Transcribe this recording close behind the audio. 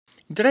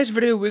In today's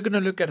video, we're going to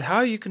look at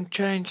how you can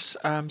change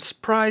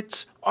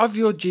sprites of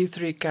your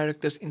G3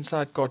 characters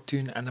inside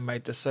Cartoon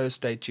Animator, so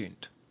stay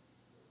tuned.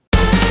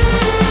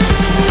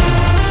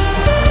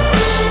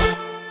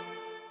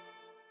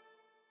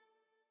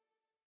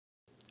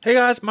 Hey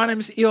guys, my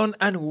name is Eon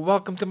and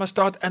welcome to my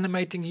Start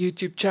Animating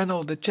YouTube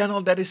channel, the channel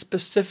that is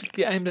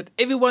specifically aimed at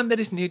everyone that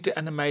is new to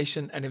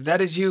animation. And if that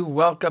is you,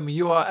 welcome,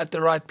 you are at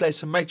the right place.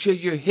 So make sure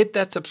you hit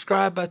that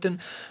subscribe button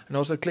and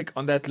also click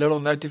on that little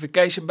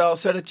notification bell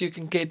so that you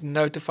can get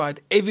notified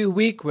every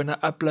week when I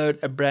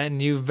upload a brand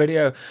new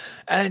video.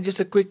 And just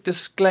a quick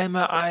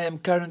disclaimer, I am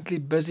currently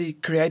busy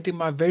creating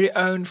my very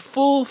own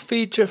full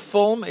feature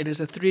film. It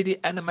is a 3D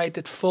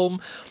animated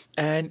film.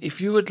 And if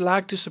you would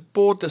like to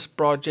support this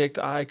project,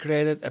 I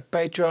created a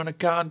Patreon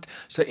account.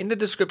 So in the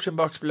description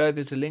box below,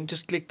 there's a link.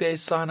 Just click there,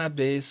 sign up.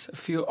 There's a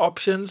few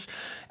options.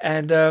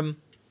 And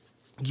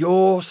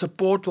your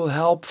support will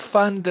help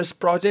fund this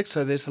project.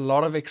 So there's a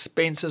lot of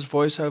expenses,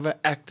 voiceover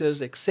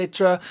actors,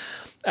 etc.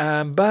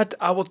 But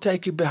I will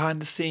take you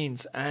behind the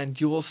scenes and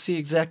you will see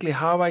exactly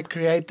how I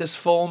create this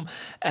film,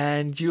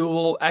 and you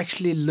will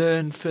actually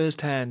learn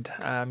firsthand.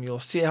 You'll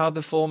see how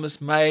the film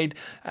is made,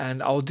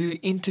 and I'll do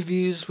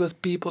interviews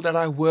with people that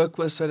I work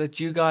with so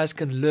that you guys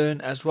can learn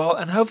as well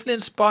and hopefully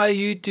inspire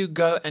you to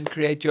go and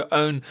create your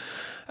own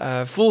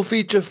full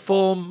feature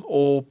film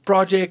or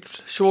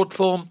project, short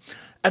film,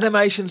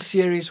 animation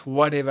series,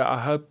 whatever. I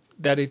hope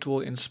that it will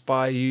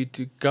inspire you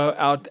to go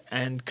out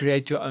and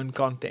create your own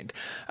content.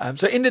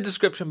 So in the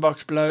description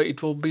box below,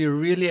 it will be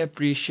really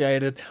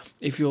appreciated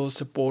if you'll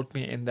support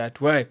me in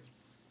that way.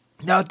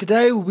 Now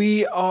today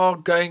we are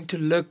going to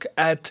look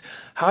at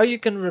how you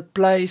can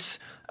replace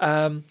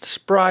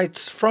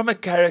sprites from a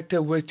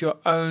character with your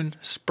own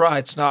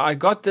sprites. Now I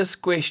got this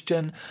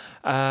question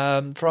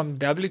from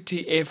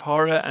WTF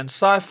Horror and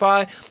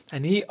Sci-Fi,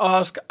 and he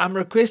asked, I'm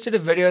requested a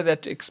video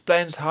that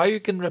explains how you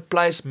can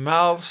replace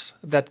mouths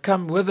that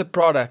come with a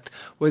product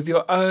with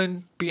your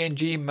own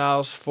PNG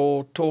mouths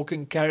for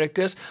talking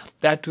characters.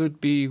 That would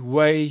be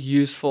way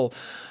useful.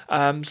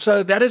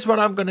 So that is what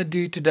I'm going to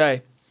do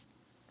today.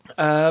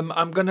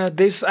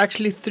 There's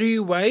actually 3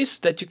 ways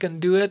that you can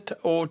do it,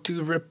 or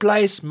to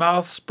replace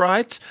mouth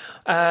sprites.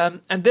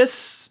 And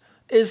this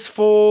is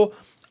for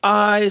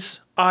eyes,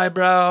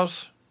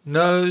 eyebrows,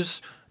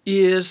 nose,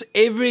 ears,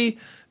 any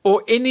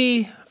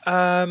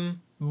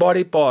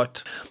body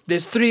part.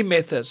 There's 3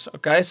 methods.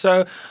 Okay,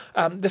 so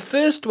the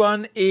first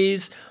one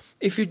is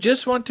if you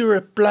just want to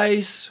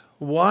replace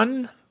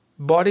one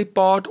body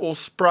part or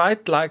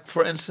sprite, like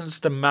for instance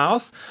the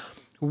mouth,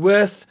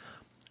 with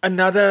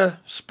another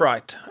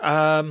sprite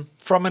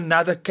from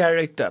another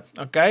character.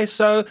 Okay,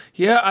 so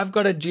here I've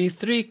got a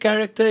G3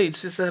 character.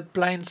 It's just a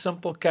plain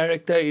simple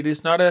character. It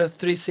is not a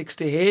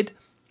 360 head.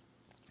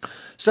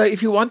 So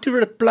if you want to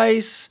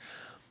replace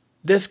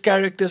this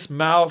character's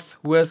mouth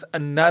with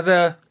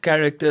another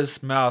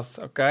character's mouth,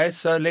 okay,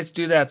 so let's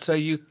do that. So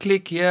you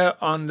click here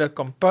on the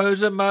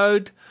composer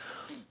mode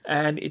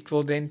and it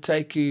will then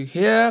take you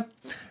here,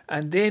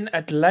 and then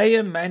at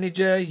layer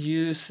manager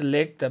you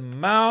select the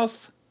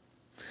mouth.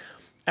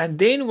 And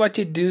then what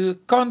you do,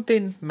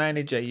 content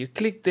manager, you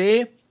click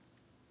there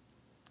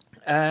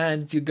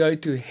and you go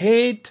to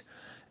head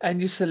and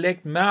you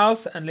select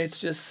mouth, and let's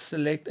just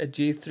select a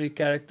G3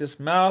 character's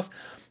mouth.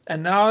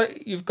 And now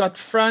you've got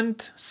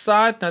front,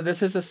 side. Now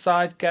this is a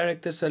side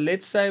character, so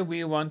let's say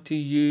we want to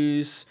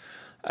use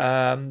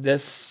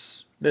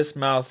this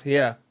mouth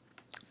here.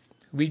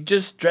 We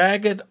just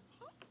drag it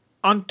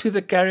onto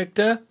the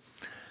character,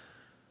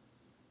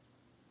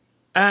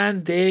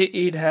 and there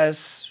it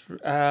has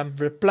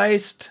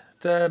replaced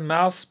the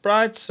mouth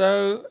sprite.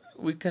 So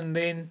we can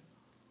then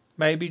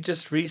maybe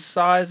just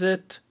resize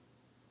it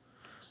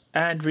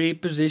and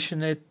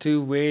reposition it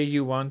to where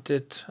you want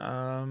it.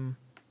 There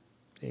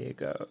you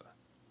go.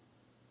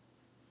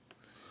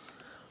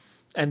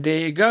 And there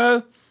you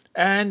go.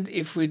 And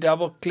if we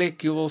double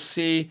click, you will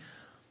see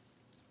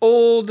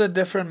all the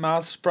different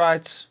mouth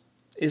sprites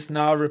is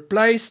now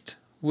replaced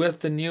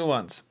with the new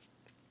ones.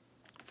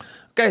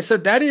 Okay, so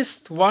that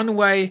is one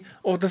way,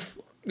 or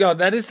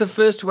that is the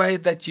first way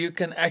that you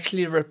can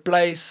actually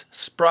replace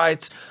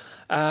sprites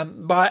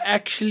by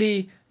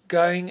actually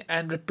going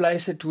and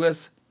replace it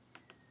with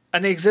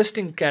an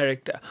existing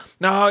character.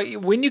 Now,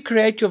 when you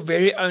create your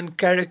very own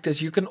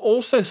characters, you can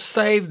also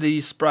save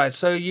these sprites.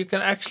 So you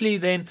can actually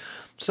then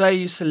say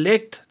you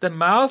select the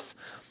mouth,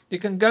 you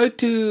can go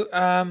to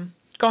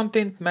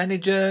content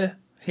manager,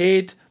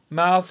 head,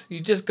 mouth,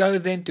 you just go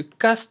then to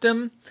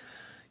custom.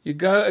 You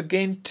go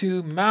again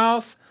to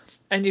mouth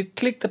and you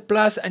click the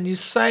plus and you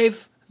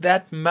save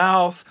that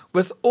mouth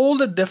with all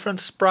the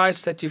different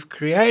sprites that you've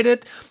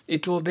created.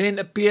 It will then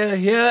appear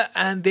here,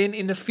 and then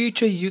in the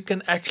future you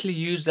can actually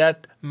use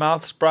that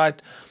mouth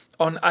sprite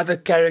on other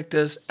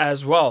characters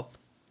as well.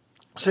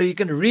 So you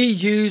can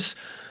reuse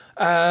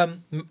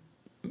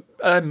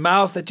a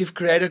mouth that you've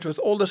created with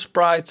all the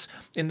sprites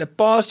in the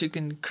past. You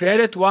can create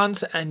it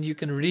once and you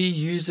can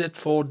reuse it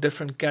for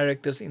different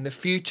characters in the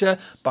future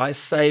by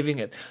saving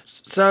it.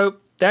 So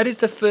that is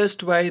the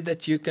first way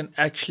that you can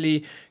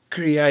actually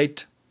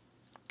create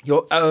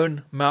your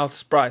own mouth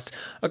sprites.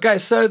 Okay,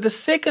 so the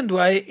second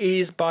way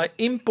is by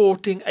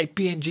importing a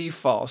PNG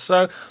file.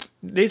 So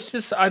this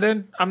is,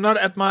 I'm not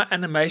at my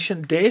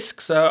animation desk,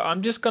 so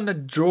I'm just gonna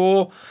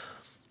draw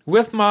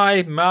with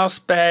my mouse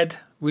pad,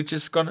 which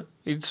is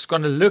it's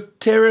gonna look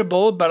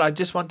terrible, but I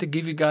just want to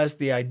give you guys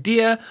the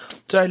idea.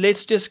 So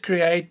let's just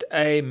create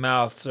a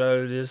mouth.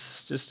 So this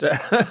is just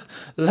a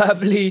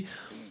lovely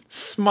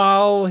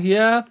smile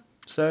here.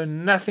 So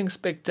nothing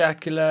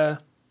spectacular.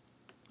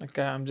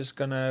 Okay, I'm just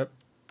gonna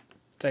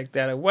take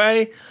that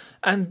away,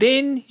 and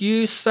then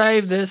you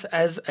save this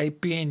as a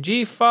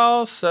PNG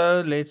file.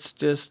 So let's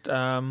just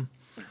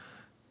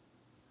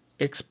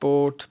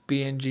export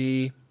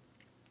PNG.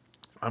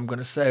 I'm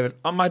gonna save it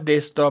on my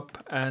desktop,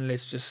 and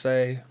let's just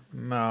say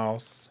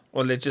mouth,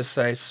 or let's just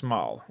say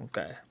smile.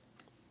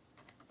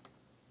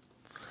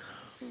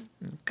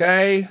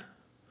 Okay,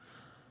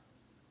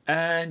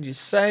 and you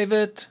save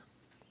it.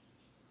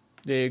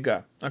 There you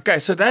go. Okay,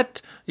 so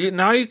that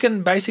now you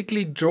can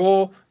basically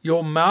draw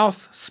your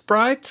mouth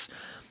sprites,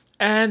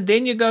 and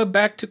then you go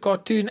back to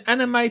Cartoon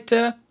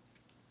Animator.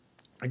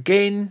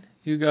 Again,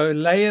 you go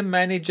Layer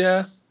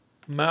Manager,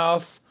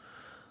 Mouth,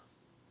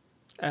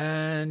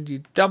 and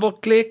you double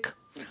click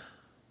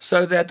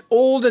so that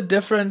all the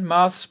different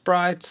mouth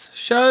sprites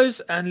shows.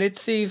 And let's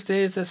see if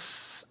there's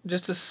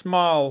just a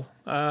smile.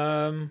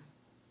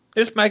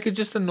 Let's make it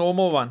just a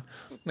normal one.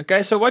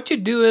 Okay, so what you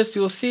do is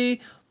you'll see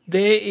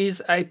there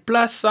is a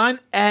plus sign,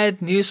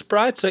 add new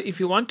sprite. So if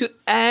you want to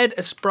add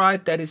a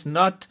sprite that is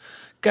not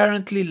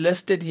currently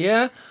listed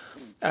here,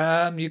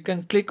 you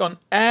can click on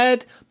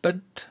add.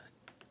 But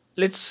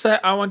let's say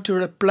I want to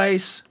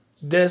replace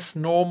this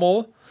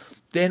normal,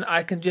 then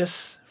I can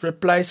just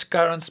replace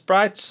current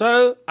sprite.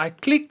 So I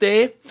click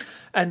there,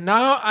 and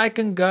now I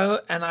can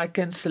go and I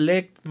can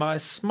select my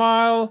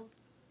smile,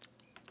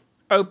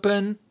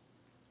 open.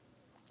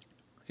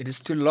 It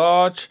is too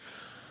large.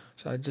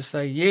 So I just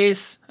say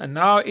yes, and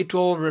now it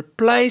will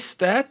replace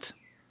that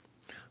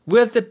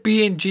with the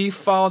PNG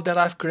file that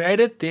I've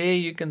created. There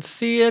you can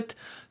see it.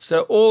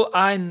 So all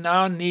I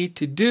now need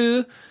to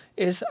do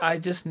is I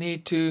just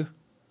need to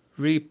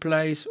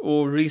replace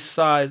or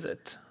resize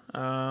it.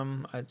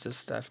 I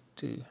just have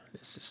to,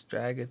 let's just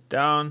drag it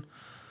down.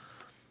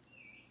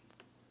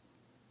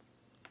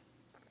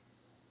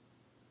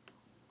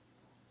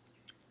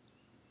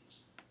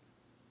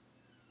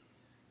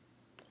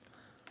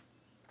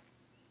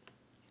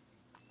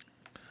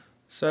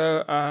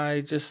 So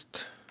I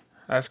just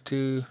have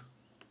to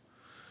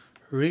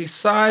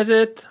resize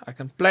it. I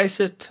can place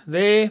it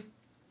there.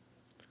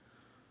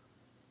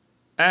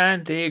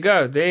 And there you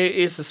go. There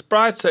is the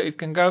sprite. So it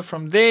can go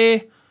from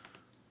there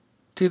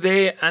to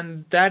there.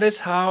 And that is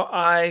how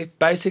I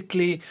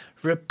basically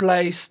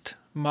replaced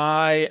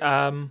my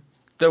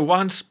the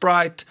one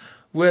sprite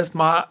with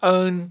my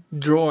own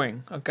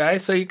drawing. Okay,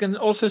 so you can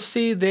also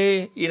see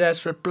there it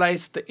has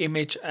replaced the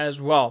image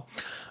as well.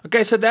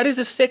 Okay, so that is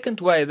the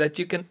second way that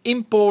you can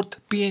import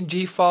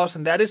PNG files,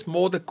 and that is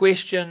more the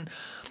question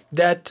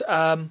that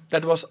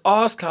that was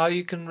asked, how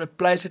you can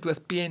replace it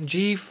with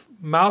PNG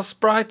mouse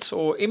sprites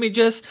or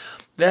images.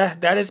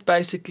 That is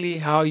basically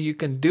how you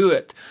can do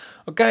it.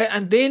 Okay,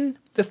 and then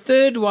the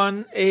third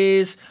one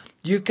is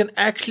you can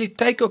actually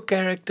take your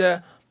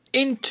character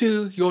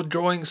into your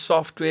drawing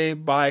software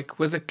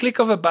with a click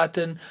of a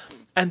button,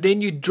 and then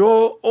you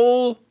draw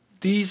all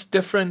these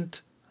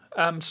different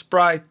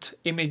sprite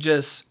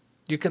images.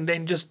 You can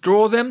then just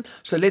draw them.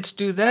 So let's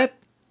do that.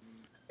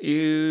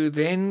 You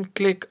then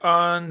click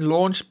on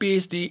Launch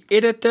PSD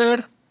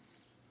Editor,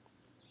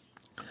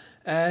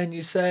 and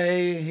you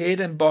say head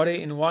and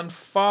body in one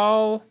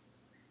file,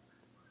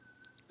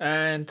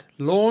 and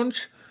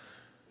launch.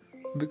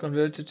 Be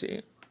converted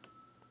to,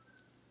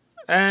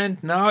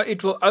 and now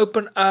it will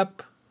open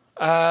up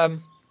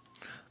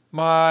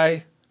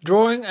my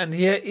drawing, and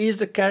here is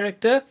the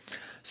character.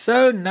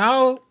 So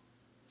now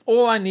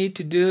all I need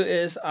to do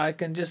is I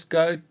can just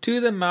go to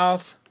the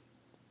mouth.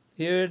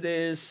 Here it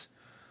is.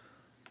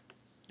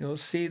 You'll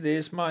see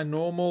there's my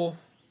normal.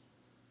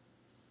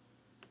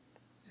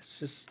 Let's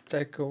just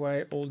take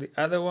away all the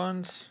other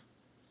ones.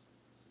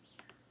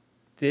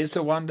 There's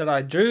the one that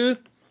I drew.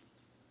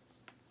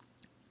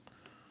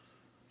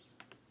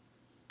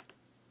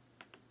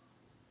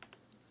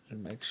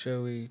 And make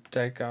sure we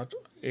take out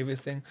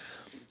everything.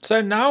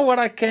 So now what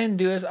I can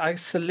do is I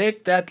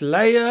select that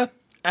layer,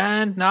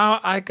 and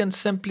now I can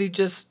simply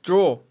just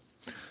draw.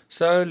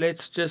 So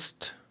let's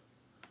just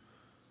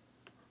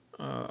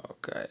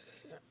okay,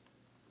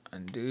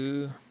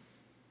 undo.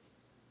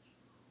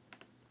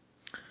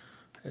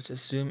 Let's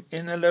just zoom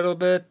in a little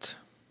bit,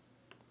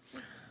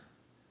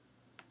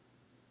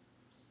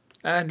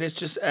 and let's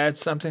just add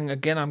something.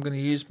 Again, I'm going to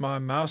use my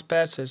mouse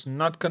pad, so it's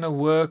not going to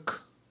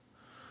work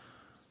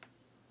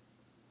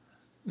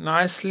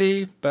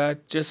nicely,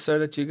 but just so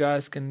that you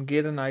guys can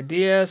get an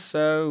idea.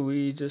 So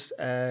we just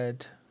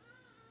add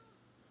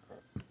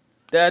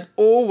that,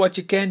 or what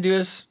you can do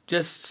is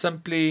just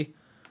simply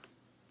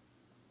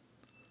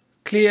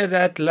clear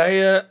that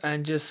layer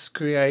and just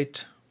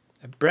create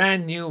a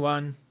brand new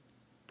one,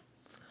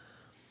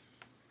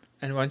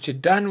 And once you're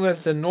done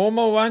with the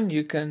normal one,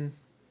 you can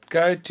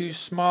go to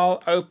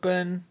Smile,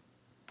 Open,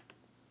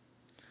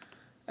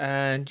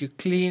 and you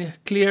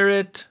clear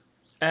it,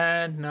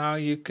 and now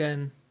you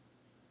can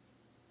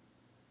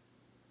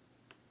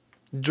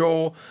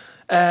draw.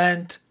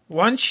 And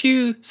once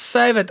you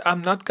save it,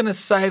 I'm not going to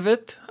save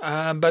it,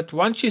 but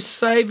once you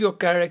save your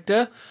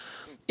character,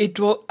 it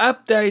will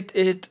update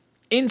it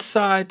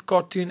inside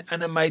Cartoon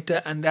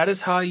Animator, and that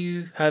is how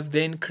you have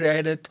then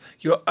created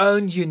your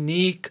own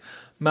unique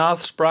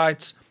mouth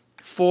sprites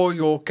for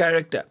your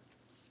character.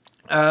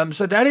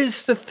 So that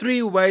is the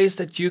 3 ways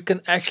that you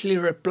can actually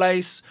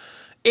replace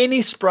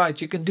any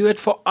sprite. You can do it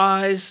for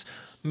eyes,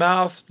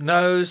 mouth,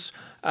 nose,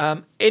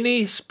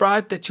 any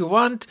sprite that you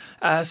want.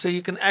 So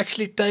you can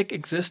actually take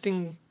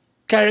existing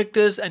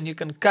characters and you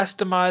can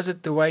customize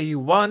it the way you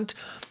want.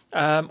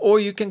 Or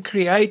you can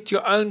create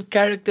your own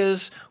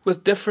characters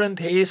with different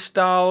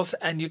hairstyles,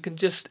 and you can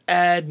just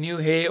add new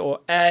hair or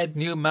add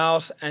new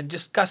mouths and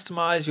just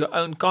customize your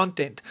own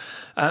content.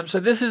 So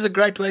this is a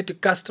great way to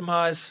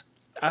customize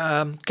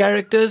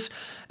characters.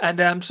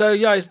 And so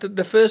yeah,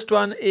 the first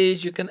one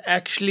is you can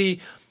actually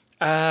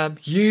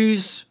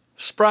use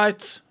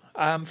sprites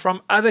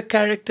from other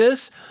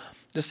characters.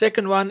 The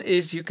second one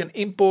is you can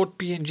import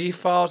PNG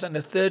files, and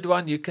the third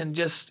one you can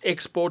just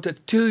export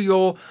it to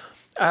your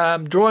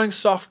drawing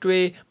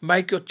software,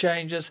 make your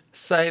changes,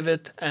 save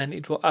it, and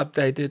it will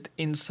update it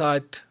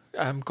inside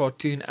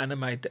Cartoon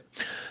Animator.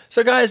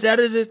 So guys, that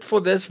is it for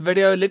this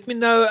video. Let me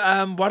know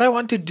what I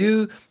want to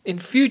do in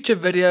future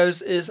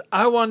videos. Is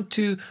I want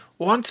to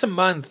once a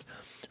month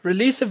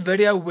release a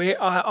video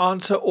where I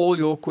answer all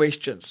your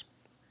questions.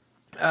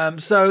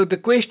 So the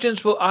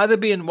questions will either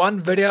be in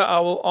one video, I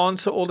will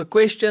answer all the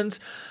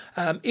questions.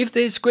 If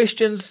there's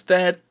questions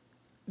that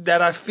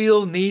I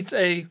feel needs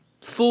a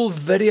full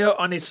video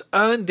on its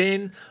own,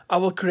 then I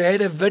will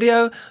create a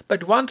video.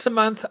 But once a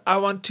month I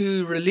want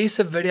to release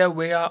a video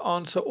where I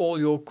answer all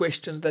your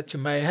questions that you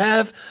may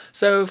have.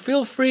 So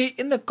feel free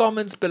in the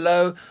comments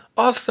below,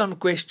 ask some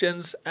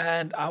questions,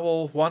 and I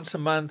will once a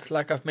month,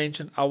 like I've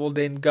mentioned, I will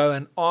then go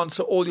and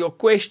answer all your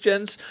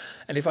questions.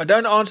 And if I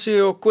don't answer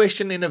your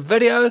question in a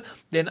video,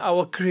 then I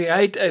will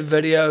create a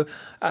video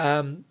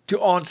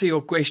to answer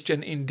your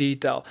question in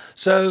detail.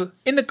 So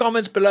in the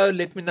comments below,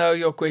 let me know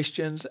your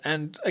questions.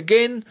 And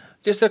again,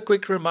 just a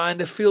quick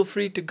reminder, feel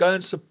free to go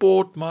and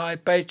support my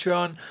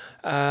Patreon,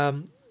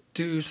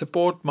 to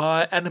support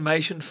my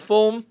animation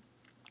film.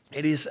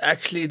 It is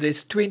actually,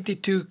 there's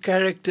 22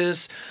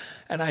 characters,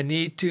 and I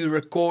need to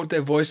record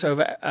their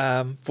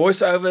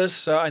voiceovers,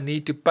 so I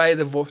need to pay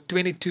the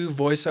 22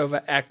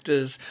 voiceover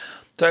actors.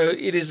 So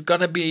it is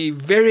going to be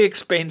very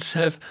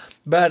expensive,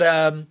 but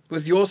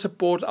with your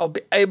support I'll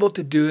be able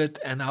to do it,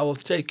 and I will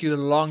take you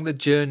along the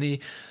journey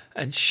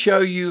and show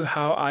you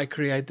how I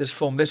create this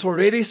film. There's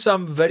already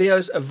some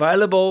videos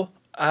available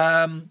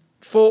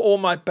for all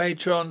my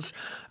patrons,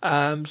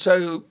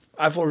 so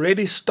I've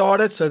already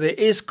started, so there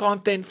is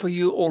content for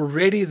you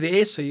already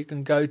there, so you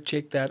can go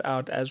check that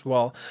out as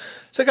well.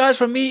 So guys,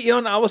 from me,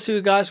 Ian, I will see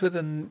you guys with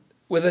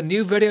a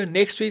new video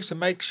next week, so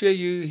make sure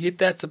you hit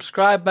that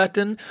subscribe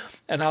button,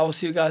 and I will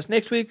see you guys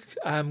next week.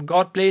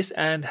 God bless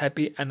and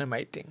happy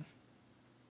animating.